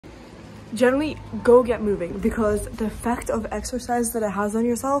generally go get moving, because the effect of exercise that it has on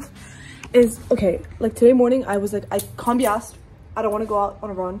yourself is, okay, like today morning I was like, I can't be asked, I don't want to go out on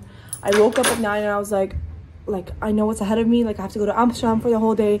a run. I woke up at 9 and I was like I know what's ahead of me, like I have to go to Amsterdam for the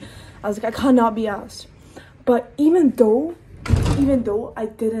whole day. I was like, I cannot be asked. But even though I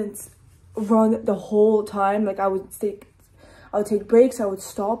didn't run the whole time, like I would take breaks, I would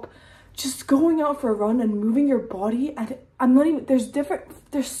stop, just going out for a run and moving your body. And I'm not even,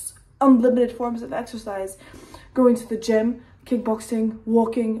 there's unlimited forms of exercise. Going to the gym, kickboxing,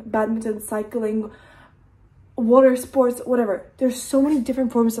 walking, badminton, cycling, water sports, whatever. There's so many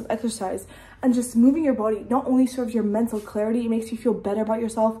different forms of exercise, and just moving your body not only serves your mental clarity, it makes you feel better about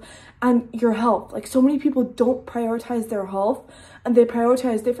yourself and your health. Like, so many people don't prioritize their health, and they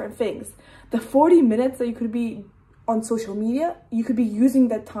prioritize different things. The 40 minutes that you could be on social media, you could be using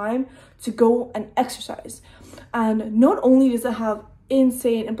that time to go and exercise. And not only does it have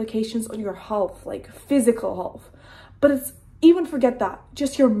insane implications on your health, like physical health, but it's, even forget that,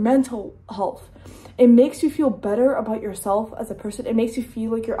 just your mental health. It makes you feel better about yourself as a person. It makes you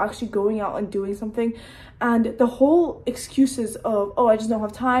feel like you're actually going out and doing something. And the whole excuses of, oh, I just don't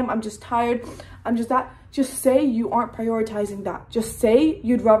have time, I'm just tired, I'm just that, just say you aren't prioritizing that. Just say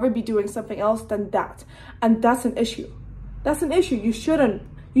you'd rather be doing something else than that. And that's an issue. That's an issue. You shouldn't.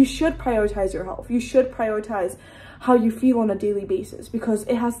 You should prioritize your health. You should prioritize how you feel on a daily basis, because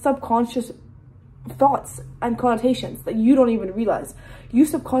it has subconscious thoughts and connotations that you don't even realize. You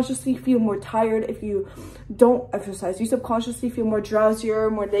subconsciously feel more tired if you don't exercise. You subconsciously feel more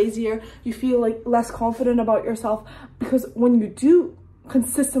drowsier, more lazier. You feel like less confident about yourself, because when you do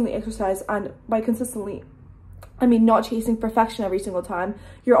consistently exercise, and by consistently I mean not chasing perfection every single time,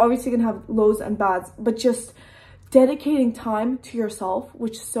 you're obviously gonna have lows and bads, but just dedicating time to yourself,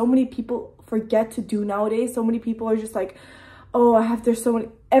 which so many people forget to do nowadays. So many people are just like, oh, there's so many,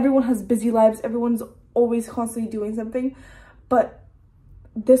 everyone has busy lives, everyone's always constantly doing something, but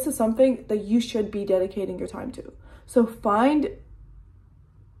this is something that you should be dedicating your time to. So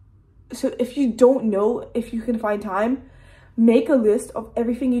if you don't know if you can find time, make a list of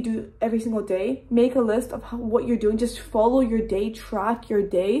everything you do every single day. Make a list of what you're doing. Just follow your day, track your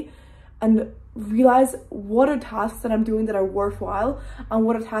day, and realize what are tasks that I'm doing that are worthwhile and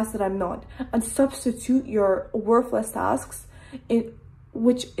what are tasks that I'm not, and substitute your worthless tasks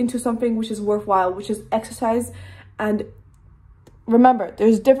into something which is worthwhile, which is exercise. And remember,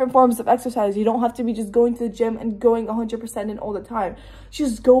 there's different forms of exercise. You don't have to be just going to the gym and going 100% in all the time.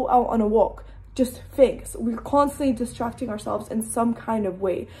 Just go out on a walk. Just think. So we're constantly distracting ourselves in some kind of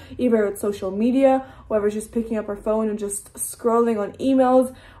way. Either it's social media, whether it's just picking up our phone and just scrolling on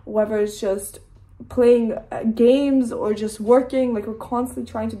emails, whether it's just playing games or just working. Like, we're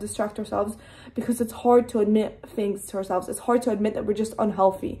constantly trying to distract ourselves because it's hard to admit things to ourselves. It's hard to admit that we're just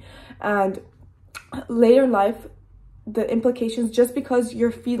unhealthy. And later in life, the implications, just because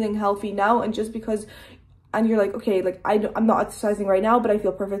you're feeling healthy now and just because you're like, okay, like I'm not exercising right now, but I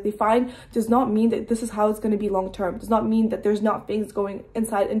feel perfectly fine, does not mean that this is how it's going to be long term. Does not mean that there's not things going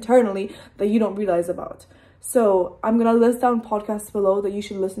inside internally that you don't realize about. So I'm going to list down podcasts below that you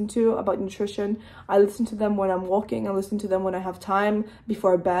should listen to about nutrition. I listen to them when I'm walking. I listen to them when I have time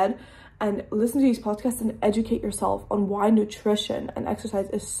before bed. And listen to these podcasts and educate yourself on why nutrition and exercise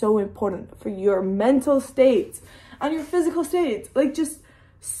is so important for your mental state and your physical state. Like, just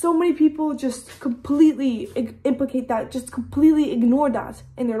so many people just completely implicate that, just completely ignore that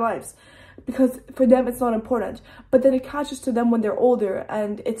in their lives, because for them it's not important. But then it catches to them when they're older,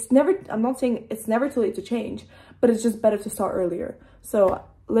 and it's never, I'm not saying it's never too late to change, but it's just better to start earlier. So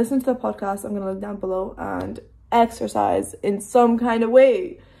listen to the podcast I'm gonna link down below and exercise in some kind of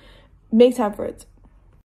way. Make time for it.